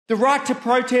The right to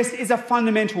protest is a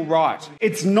fundamental right.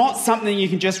 It's not something you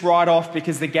can just write off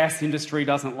because the gas industry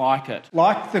doesn't like it.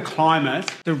 Like the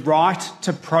climate, the right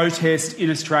to protest in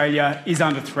Australia is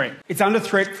under threat. It's under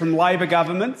threat from Labor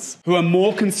governments who are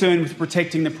more concerned with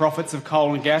protecting the profits of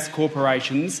coal and gas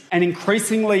corporations and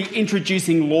increasingly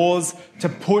introducing laws to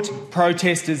put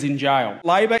protesters in jail.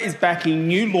 Labor is backing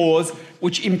new laws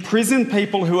which imprison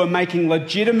people who are making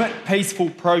legitimate, peaceful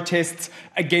protests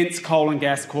against coal and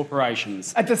gas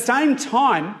corporations. At the same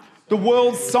time, the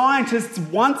world's scientists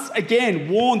once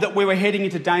again warned that we were heading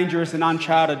into dangerous and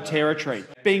uncharted territory.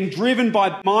 Being driven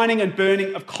by mining and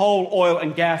burning of coal, oil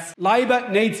and gas, Labor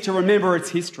needs to remember its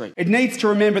history. It needs to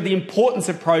remember the importance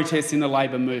of protests in the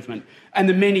Labor movement and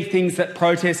the many things that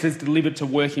protest has delivered to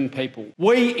working people.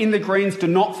 We in the Greens do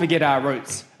not forget our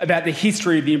roots about the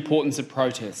history of the importance of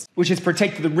protest, which has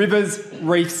protected the rivers,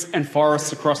 reefs and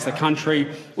forests across the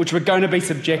country, which were going to be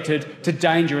subjected to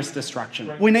dangerous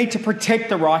destruction. We need to protect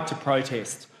the right to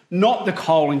protest, not the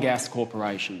coal and gas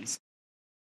corporations.